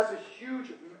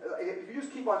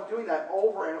keep on doing that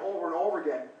over and over and over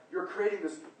again, you're creating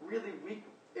this really weak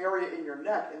area in your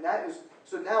neck, and that is,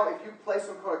 so now if you play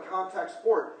some kind of contact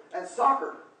sport, and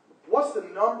soccer, what's the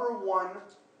number one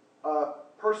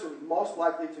person most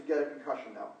likely to get a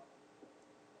concussion now?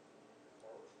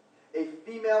 A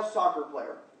female soccer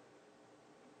player.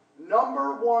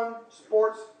 Number one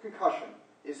sports concussion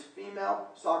is female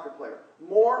soccer player,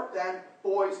 more than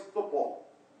boys football.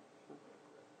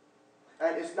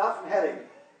 And it's not from heading.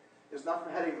 It's not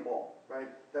from heading the ball, right?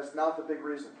 That's not the big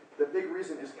reason. The big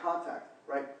reason is contact,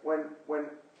 right? When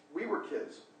we were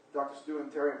kids, Dr. Stu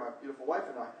and Terry, my beautiful wife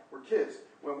and I, were kids.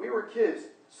 When we were kids,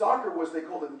 soccer was, they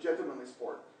called it the gentlemanly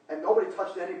sport. And nobody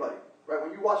touched anybody, right?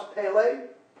 When you watch Pele,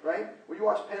 right? When you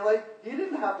watch Pele, he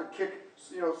didn't have to kick,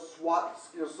 swat,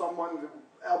 someone,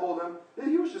 elbow them.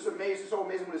 He was just amazing, so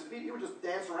amazing with his feet. He would just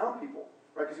dance around people,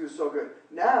 right? Because he was so good.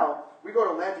 Now, we go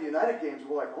to Atlanta United games, and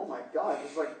we're like, oh my God,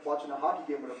 it's like watching a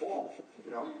hockey game with a ball.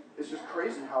 It's just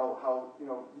crazy how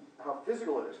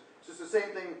physical it is. It's just the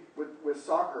same thing with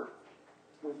soccer,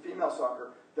 with female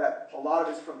soccer, that a lot of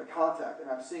it's from the contact, and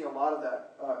I'm seeing a lot of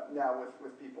that now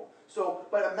with people. So,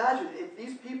 but imagine if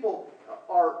these people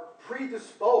are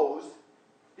predisposed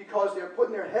because they're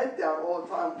putting their head down all the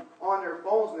time on their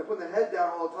phones, and they're putting their head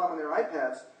down all the time on their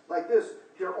iPads, like this,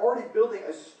 they're already building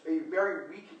a very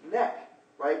weak neck,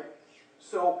 right?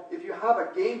 So if you have a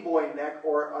Game Boy neck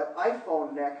or an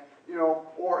iPhone neck,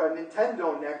 or a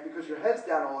Nintendo neck because your head's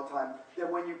down all the time, then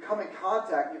when you come in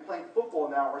contact, you're playing football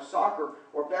now, or soccer,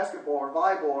 or basketball, or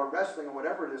volleyball, or wrestling, or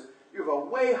whatever it is, you have a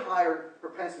way higher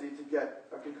propensity to get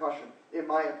a concussion, in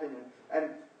my opinion.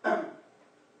 And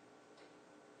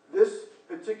this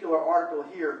particular article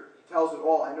here tells it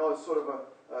all. I know it's sort of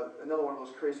another one of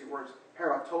those crazy words,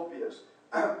 herotopias.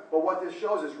 But what this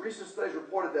shows is recent studies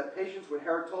reported that patients with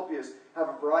herotopias have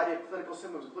a variety of clinical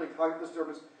symptoms, including cognitive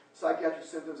disturbance, psychiatric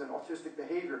symptoms, and autistic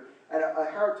behavior. And a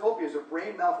heritopia is a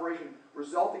brain malformation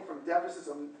resulting from deficits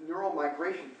of neural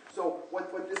migration. So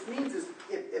what this means is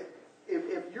if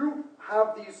you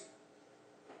have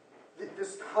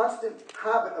this constant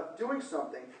habit of doing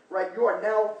something, right, you are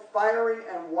now firing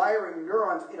and wiring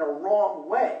neurons in a wrong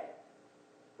way,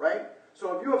 right?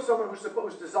 So if you have someone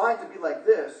who's designed to be like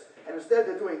this, and instead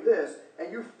they're doing this,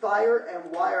 and you fire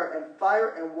and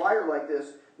wire like this,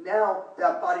 now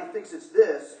that body thinks it's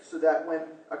this, so that when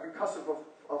a concussive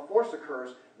force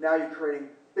occurs, now you're creating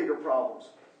bigger problems.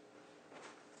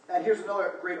 And here's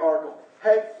another great article.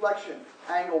 Head flexion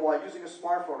angle while using a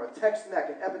smartphone, a text neck,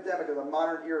 an epidemic of the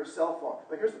modern era of cell phone.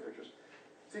 But here's the pictures.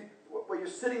 See, when you're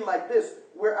sitting like this,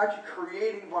 we're actually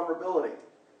creating vulnerability.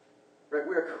 Right?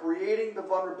 We are creating the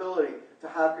vulnerability to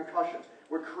have concussions.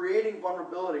 We're creating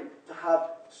vulnerability to have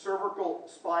cervical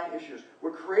spine issues.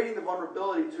 We're creating the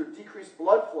vulnerability to decrease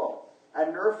blood flow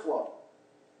and nerve flow.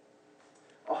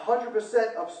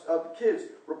 100% of kids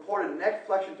reported neck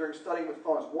flexion during studying with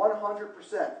phones.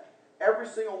 100%. Every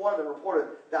single one of them reported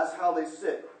that's how they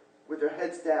sit, with their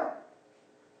heads down.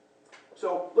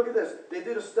 So look at this. They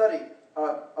did a study,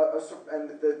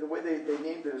 and the way they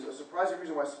named it is a surprising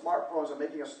reason why smartphones are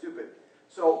making us stupid.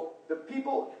 So the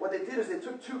people, what they did is they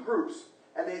took two groups,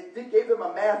 and they gave them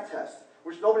a math test,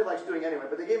 which nobody likes doing anyway,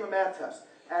 but they gave them a math test.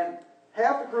 And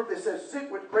half the group, they said,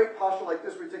 sit with great posture like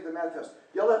this when you take the math test.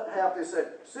 The other half, they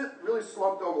said, sit really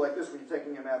slumped over like this when you're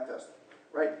taking a math test.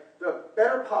 Right? The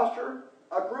better posture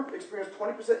group experienced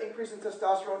 20% increase in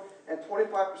testosterone and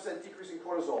 25% decrease in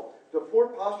cortisol. The poor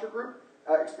posture group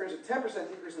experienced a 10%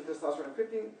 decrease in testosterone and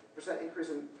 15% increase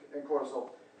in cortisol.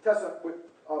 Tests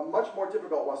much more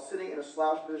difficult while sitting in a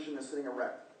slouched position than sitting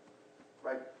erect.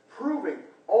 Right? Proving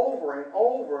over and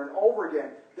over and over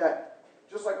again that,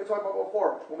 just like we talked about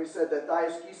before, when we said that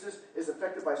diaskesis is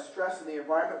affected by stress in the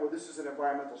environment, well, this is an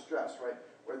environmental stress, right?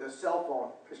 Where the cell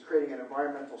phone is creating an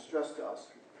environmental stress to us.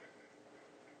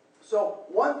 So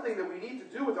one thing that we need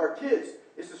to do with our kids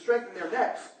is to strengthen their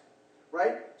necks,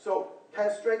 right? So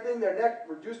can strengthening their neck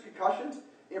reduce concussions?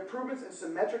 Improvements in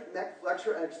symmetric neck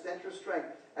flexure and extensor strength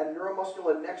and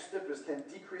neuromuscular neck stiffness can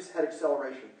decrease head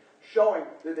acceleration. Showing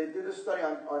that they did a study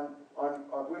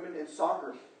on women in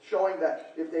soccer, showing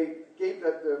that if they gave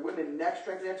the women neck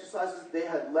strengthening exercises, they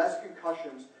had less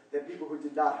concussions than people who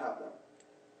did not have them.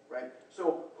 Right?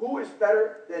 So who is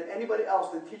better than anybody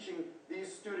else than teaching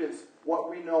these students what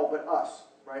we know but us?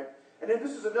 Right? And then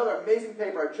this is another amazing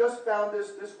paper. I just found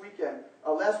this weekend,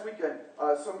 last weekend.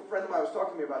 Some friend of mine was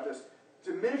talking to me about this.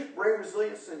 Diminished brain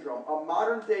resilience syndrome, a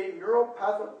modern-day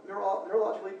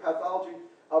neurologically pathology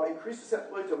of increased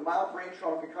susceptibility to mild brain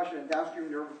trauma, concussion, and downstream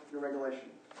neuroregulation.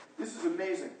 This is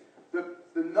amazing. The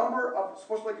number of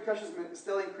sports-related concussions has been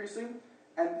steadily increasing,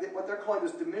 And what they're calling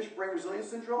this diminished brain resilience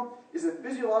syndrome is a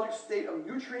physiologic state of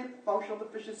nutrient functional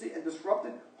deficiency and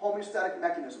disrupted homeostatic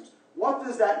mechanisms. What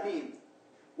does that mean?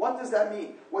 What does that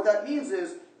mean? What that means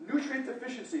is nutrient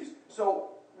deficiencies.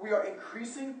 So we are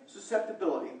increasing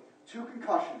susceptibility to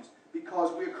concussions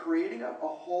because we are creating a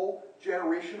whole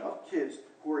generation of kids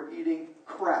who are eating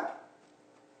crap.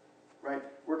 Right?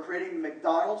 We're creating the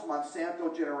McDonald's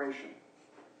Monsanto generation.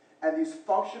 And these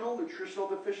functional nutritional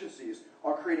deficiencies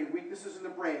are creating weaknesses in the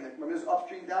brain. Remember this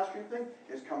upstream downstream thing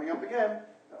is coming up again,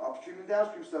 the upstream and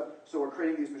downstream stuff. So we're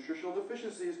creating these nutritional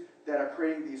deficiencies that are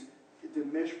creating these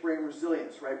diminished brain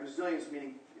resilience, right? Resilience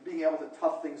meaning being able to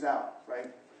tough things out,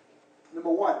 right? Number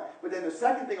one. But then the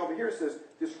second thing over here says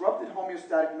disrupted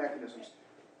homeostatic mechanisms.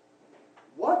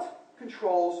 What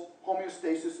controls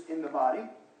homeostasis in the body?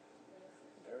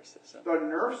 Nerve system. The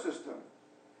nerve system.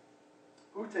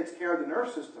 Who takes care of the nerve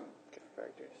system?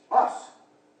 Chiropractors. Us.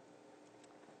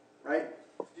 Right?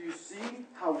 Do you see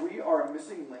how we are a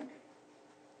missing link?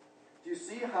 Do you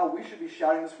see how we should be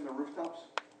shouting this from the rooftops?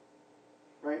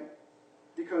 Right?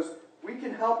 Because we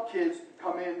can help kids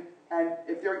come in, and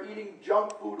if they're eating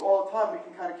junk food all the time, we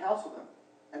can kind of counsel them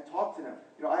and talk to them.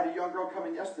 You know, I had a young girl come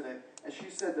in yesterday, and she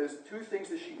said there's two things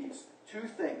that she eats. Two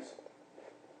things.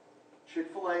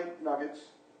 Chick-fil-A nuggets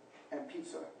and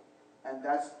pizza. And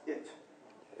that's it.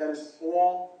 That is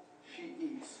all she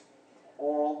eats.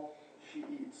 All she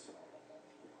eats.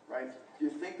 Right? Do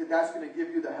you think that that's going to give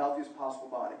you the healthiest possible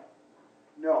body?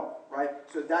 No. Right?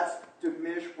 So that's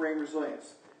diminished brain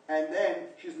resilience. And then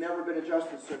she's never been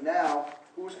adjusted. So now,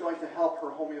 who's going to help her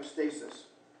homeostasis?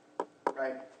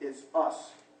 Right? It's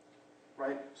us.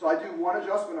 Right? So I do one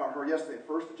adjustment on her yesterday.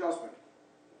 First adjustment.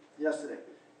 Yesterday.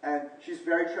 And she's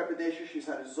very trepidatious. She's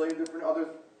had a zillion different other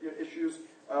issues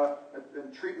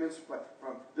and treatments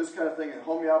from this kind of thing and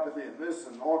homeopathy and this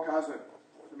and all kinds of,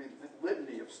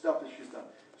 litany of stuff that she's done.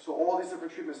 So all these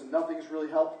different treatments and nothing has really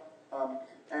helped.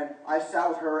 And I sat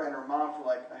with her and her mom for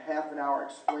like a half an hour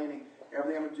explaining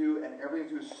everything I'm going to do, and everything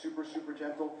I do is super, super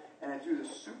gentle. And I do this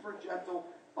super gentle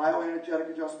bioenergetic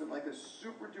adjustment like this,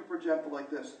 super duper gentle like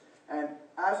this. And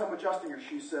as I'm adjusting her,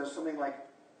 she says something like,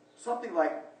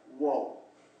 whoa.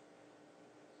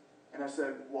 And I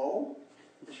said, whoa?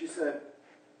 And she said,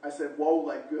 I said, whoa,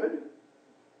 like good?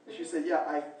 And she said, yeah,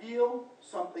 I feel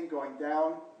something going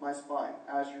down my spine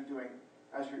as you're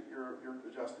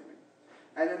adjusting me.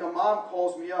 And then the mom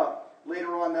calls me up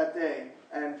later on that day,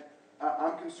 and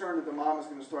I'm concerned that the mom is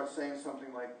going to start saying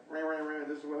something like,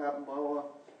 this is what happened, blah, blah, blah.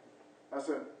 I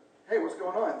said, hey, what's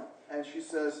going on? And she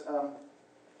says,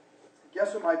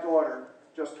 guess what my daughter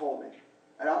just told me?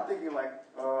 And I'm thinking like,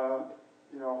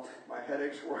 my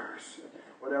headache's worse,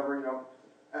 whatever,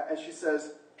 And she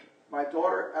says, my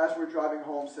daughter, as we're driving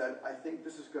home, said, I think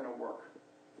this is going to work.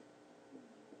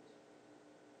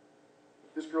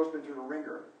 This girl's been through the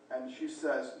ringer, and she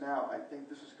says, now, I think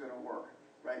this is going to work,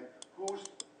 right?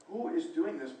 Who is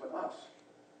doing this but us,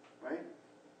 right?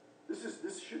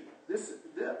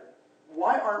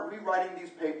 Why aren't we writing these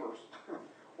papers?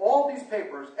 All these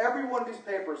papers, every one of these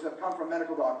papers have come from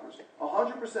medical doctors.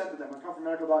 100% of them have come from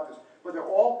medical doctors. But they're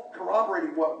all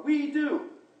corroborating what we do.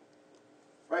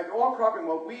 Right? They're all corroborating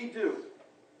what we do.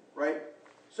 Right?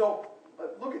 So,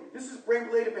 look at, this is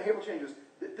brain-related behavioral changes.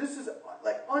 This is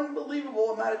like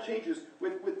unbelievable amount of changes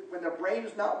with when the brain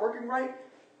is not working right.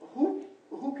 Who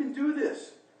can do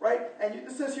this? Right? And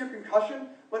this says here concussion,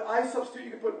 but I substitute,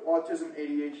 you can put autism,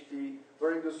 ADHD,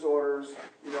 learning disorders,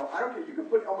 I don't care. You can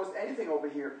put almost anything over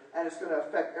here, and it's going to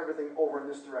affect everything over in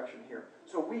this direction here.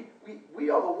 So we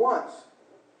are the ones,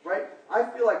 right? I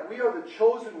feel like we are the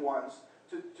chosen ones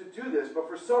to do this, but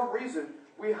for some reason,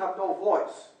 we have no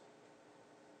voice.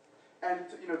 And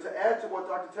to add to what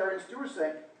Dr. Terry and Stu were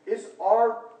saying, it's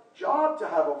our job to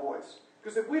have a voice.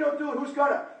 Because if we don't do it, who's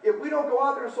gonna? If we don't go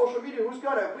out there on social media, who's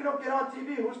gonna? If we don't get on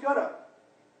TV, who's gonna?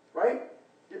 Right?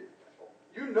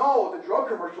 The drug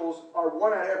commercials are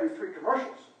 1 out of every 3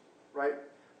 commercials, right?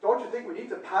 Don't you think we need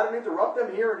to pattern interrupt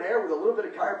them here and there with a little bit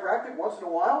of chiropractic once in a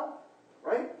while?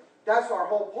 Right? That's our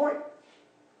whole point,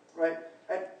 right?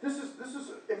 And this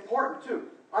is important too.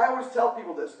 I always tell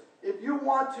people this. If you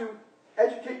want to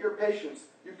educate your patients,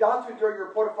 you've got to, during your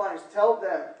report of findings, tell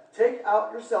them, take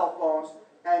out your cell phones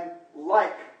and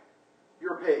like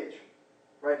your page.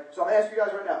 Right? So I'm going to ask you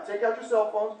guys right now, take out your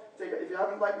cell phones. If you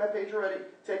haven't liked my page already,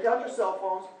 take out your cell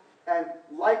phones and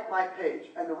like my page.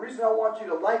 And the reason I want you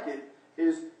to like it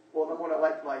is, well, number one, I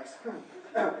like likes.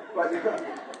 But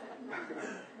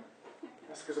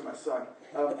that's because of my son.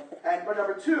 But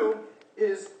number 2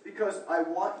 is because I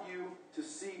want you to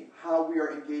see how we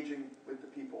are engaging with the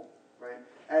people. Right?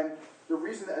 And the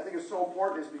reason that I think it's so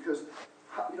important is because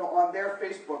on their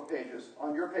Facebook pages,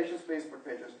 on your patient's Facebook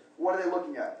pages, what are they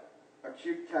looking at? A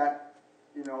cute cat,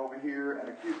 over here, and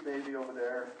a cute baby over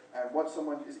there, and what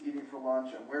someone is eating for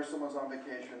lunch, and where someone's on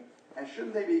vacation. And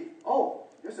shouldn't they be, oh,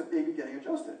 there's a baby getting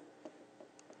adjusted,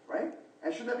 right?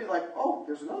 And shouldn't that be like, oh,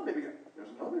 there's another baby,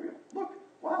 look,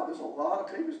 wow, there's a lot of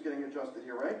babies getting adjusted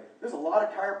here, right? There's a lot of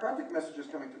chiropractic messages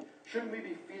coming through. Shouldn't we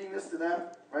be feeding this to them,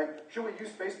 right? Shouldn't we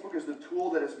use Facebook as the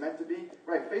tool that it's meant to be,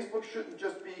 right? Facebook shouldn't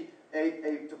just be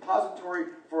a depository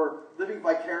for living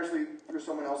vicariously through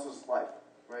someone else's life,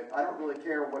 right? I don't really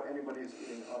care what anybody is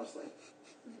eating, honestly.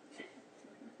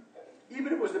 Even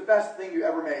if it was the best thing you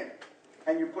ever made,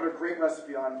 and you put a great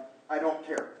recipe on, I don't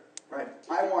care, right?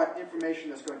 I want information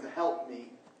that's going to help me,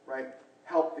 right?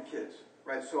 Help the kids,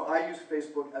 right? So I use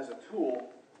Facebook as a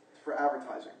tool for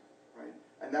advertising, right?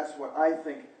 And that's what I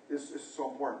think is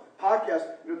so important. Podcast,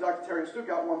 Dr. Terry and Stu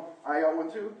got one. I got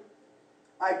one too.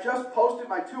 I just posted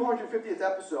my 250th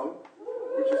episode,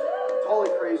 which is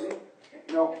totally crazy.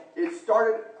 It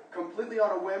started completely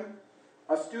on a whim.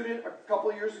 A student a couple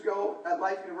of years ago at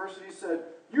Life University said,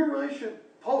 you really should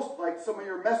post like some of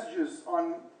your messages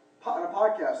on a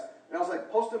podcast. And I was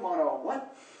like, post them on a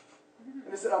what?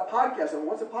 And they said, a podcast. I said,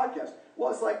 what's a podcast?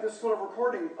 Well, it's like this sort of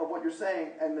recording of what you're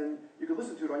saying, and then you can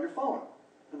listen to it on your phone.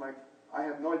 And I'm like, I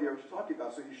have no idea what you're talking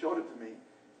about. So he showed it to me.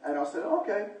 And I said,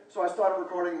 okay. So I started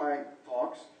recording my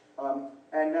talks.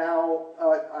 And now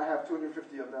I have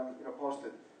 250 of them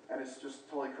posted. And it's just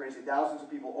totally crazy. Thousands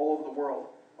of people all over the world.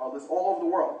 All over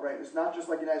the world, right? It's not just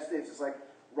like the United States. It's like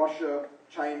Russia,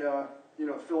 China,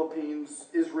 Philippines,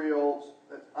 Israel,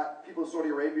 people in Saudi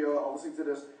Arabia are listening to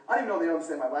this. I didn't even know they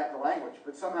understand the language,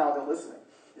 but somehow they're listening.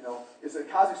 It's in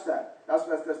Kazakhstan. That's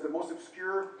the most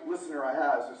obscure listener I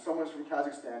have. So someone's from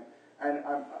Kazakhstan, and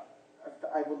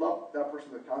I would love that person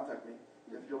to contact me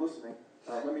if you're listening.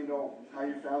 Let me know how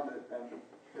you found it, and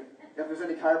if there's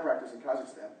any chiropractors in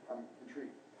Kazakhstan. I'm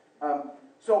intrigued.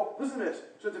 So listen to this.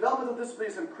 So developmental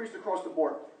disabilities have increased across the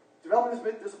board.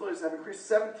 Developmental disabilities have increased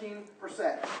 17%.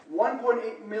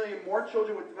 1.8 million more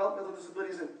children with developmental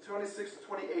disabilities in 26 to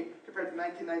 28 compared to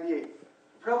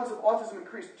 1998. Prevalence of autism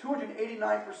increased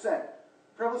 289%.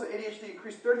 Prevalence of ADHD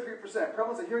increased 33%.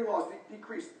 Prevalence of hearing loss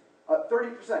decreased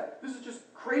 30%. This is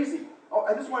just crazy. Oh,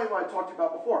 and this is what I talked to you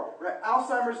about before, right?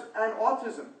 Alzheimer's and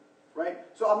autism, right?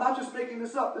 So I'm not just making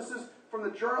this up. This is from the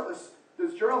journal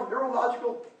of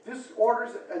Neurological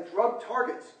Disorders and Drug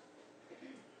Targets.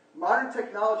 Modern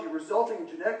technology resulting in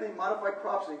genetically modified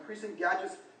crops and increasing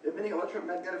gadgets emitting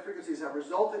electromagnetic frequencies have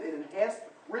resulted in enhanced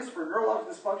risk for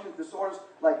neurological dysfunction disorders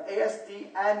like ASD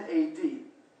and AD.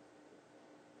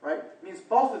 Right? It means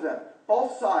both of them,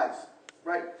 both sides.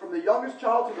 Right? From the youngest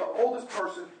child to the oldest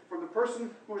person, from the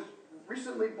person who was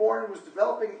recently born who's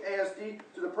developing ASD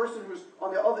to the person who's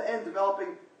on the other end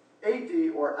developing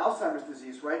AD or Alzheimer's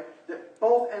disease, right? That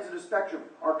both ends of the spectrum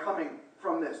are coming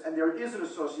from this, and there is an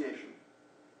association.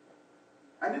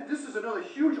 And this is another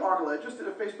huge article I just did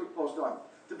a Facebook post on.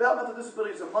 Developmental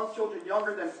disabilities among children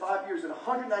younger than 5 years in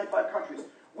 195 countries.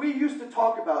 We used to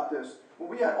talk about this when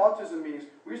we had autism meetings.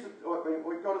 We go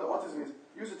to the autism meetings.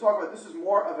 We used to talk about this is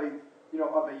more of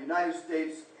a United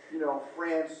States,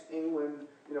 France, England,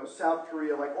 South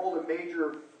Korea, like all the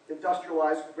major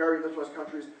industrialized, very industrialized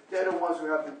countries. They're the ones who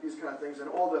have these kind of things, and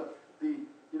all the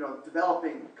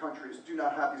developing countries do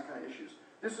not have these kind of issues.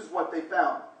 This is what they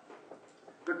found.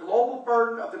 The global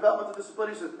burden of developmental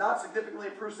disabilities has not significantly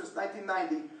improved since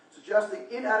 1990, suggesting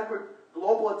inadequate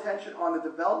global attention on the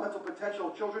developmental potential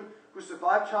of children who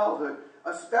survive childhood,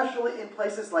 especially in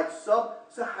places like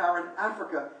sub-Saharan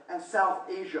Africa and South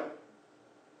Asia.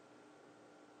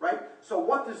 Right? So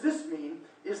what does this mean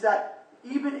is that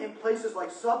even in places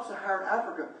like sub-Saharan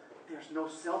Africa, there's no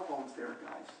cell phones there,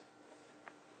 guys.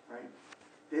 Right?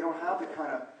 They don't have the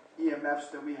kind of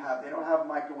EMFs that we have. They don't have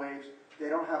microwaves. They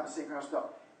don't have the same kind of stuff.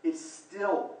 It's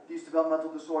still, these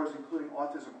developmental disorders, including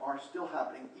autism, are still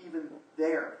happening even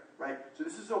there, right? So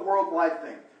this is a worldwide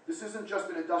thing. This isn't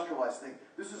just an industrialized thing.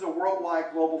 This is a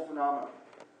worldwide global phenomenon.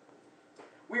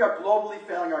 We are globally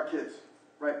failing our kids,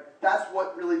 right? That's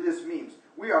what really this means.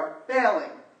 We are failing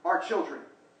our children.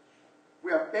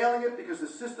 We are failing it because the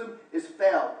system is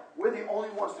failed. We're the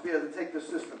only ones to be able to take the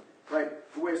system, right,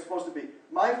 the way it's supposed to be.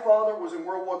 My father was in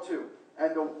World War II.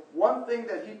 And the one thing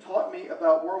that he taught me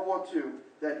about World War II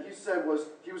that he said was,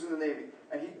 he was in the Navy,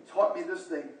 and he taught me this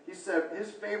thing. He said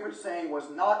his favorite saying was,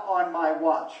 not on my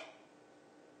watch.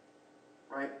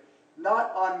 Right?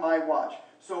 Not on my watch.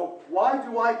 So why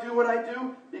do I do what I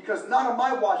do? Because not on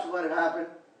my watch to let it happen.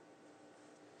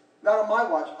 Not on my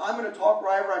watch. I'm going to talk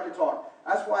wherever I can talk.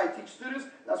 That's why I teach students.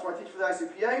 That's why I teach for the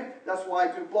ICPA. That's why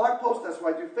I do blog posts. That's why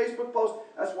I do Facebook posts.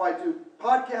 That's why I do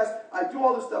podcasts. I do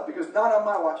all this stuff because not on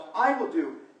my watch. I will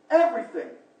do everything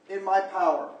in my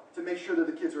power to make sure that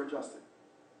the kids are adjusted.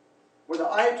 Whether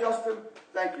I adjust them,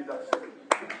 thank you, Dr. Steve.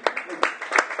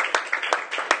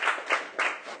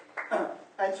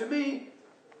 And to me,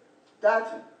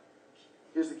 that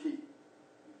is the key.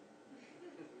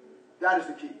 That is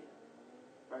the key.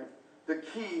 Right? The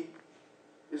key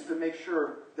is to make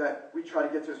sure that we try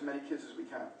to get to as many kids as we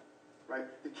can. Right?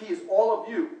 The key is all of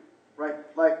you. Right?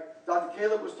 Like Dr.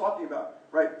 Caleb was talking about.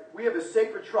 Right? We have a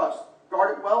sacred trust.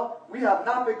 Guard it well. We have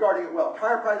not been guarding it well.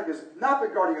 Chiropractic has not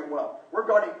been guarding it well. We're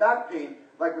guarding back pain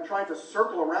like we're trying to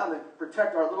circle around and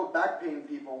protect our little back pain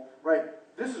people. Right?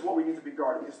 This is what we need to be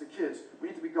guarding. It's the kids. We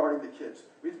need to be guarding the kids.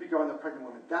 We need to be guarding the pregnant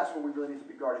women. That's what we really need to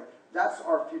be guarding. That's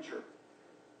our future.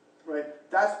 Right?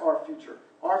 That's our future.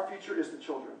 Our future is the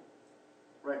children.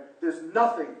 Right? There's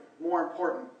nothing more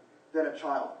important than a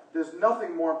child. There's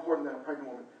nothing more important than a pregnant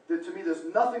woman. To me, there's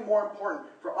nothing more important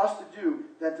for us to do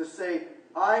than to say,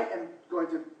 I am going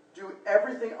to do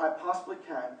everything I possibly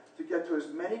can to get to as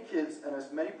many kids and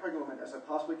as many pregnant women as I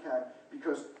possibly can,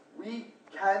 because we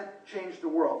can change the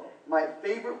world. My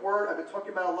favorite word I've been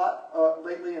talking about a lot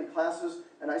lately in classes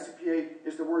and ICPA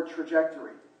is the word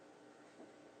trajectory.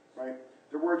 Right?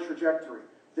 The word trajectory.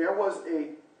 There was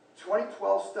a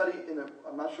 2012 study in the,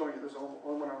 I'm not showing you, this is the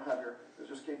only one I don't have here, this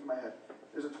just came to my head.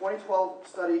 There's a 2012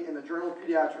 study in the Journal of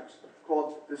Pediatrics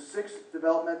called The 6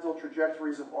 Developmental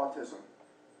Trajectories of Autism.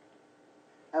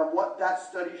 And what that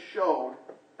study showed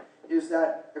is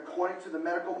that, according to the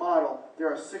medical model,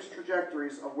 there are 6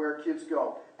 trajectories of where kids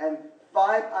go. And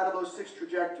 5 out of those 6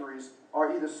 trajectories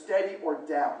are either steady or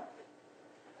down.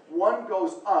 One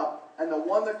goes up, and the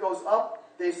one that goes up,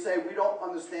 they say we don't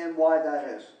understand why that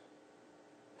is.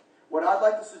 What I'd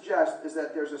like to suggest is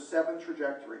that there's a 7th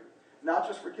trajectory. Not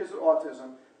just for kids with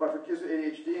autism, but for kids with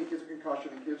ADHD and kids with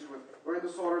concussion and kids with learning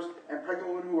disorders and pregnant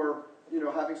women who are,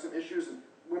 having some issues and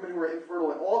women who are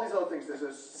infertile and all these other things. There's a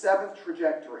 7th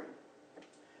trajectory.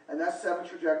 And that 7th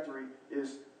trajectory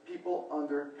is people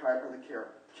under chiropractic care.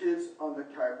 Kids under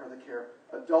chiropractic care.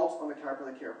 Adults under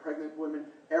chiropractic care. Pregnant women,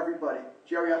 everybody.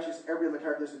 Geriatrics, everybody under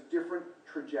chiropractic. There's a different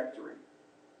trajectory.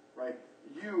 Right?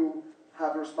 You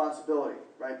have a responsibility.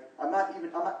 Right? I'm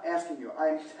not asking you. I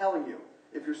am telling you.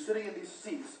 If you're sitting in these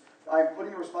seats, I'm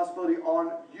putting the responsibility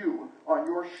on you, on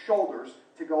your shoulders,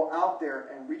 to go out there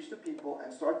and reach the people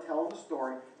and start telling the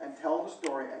story and telling the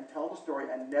story and telling the story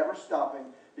and never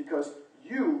stopping, because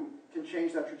you can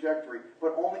change that trajectory,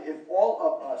 but only if all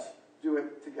of us do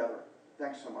it together.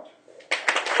 Thanks so much.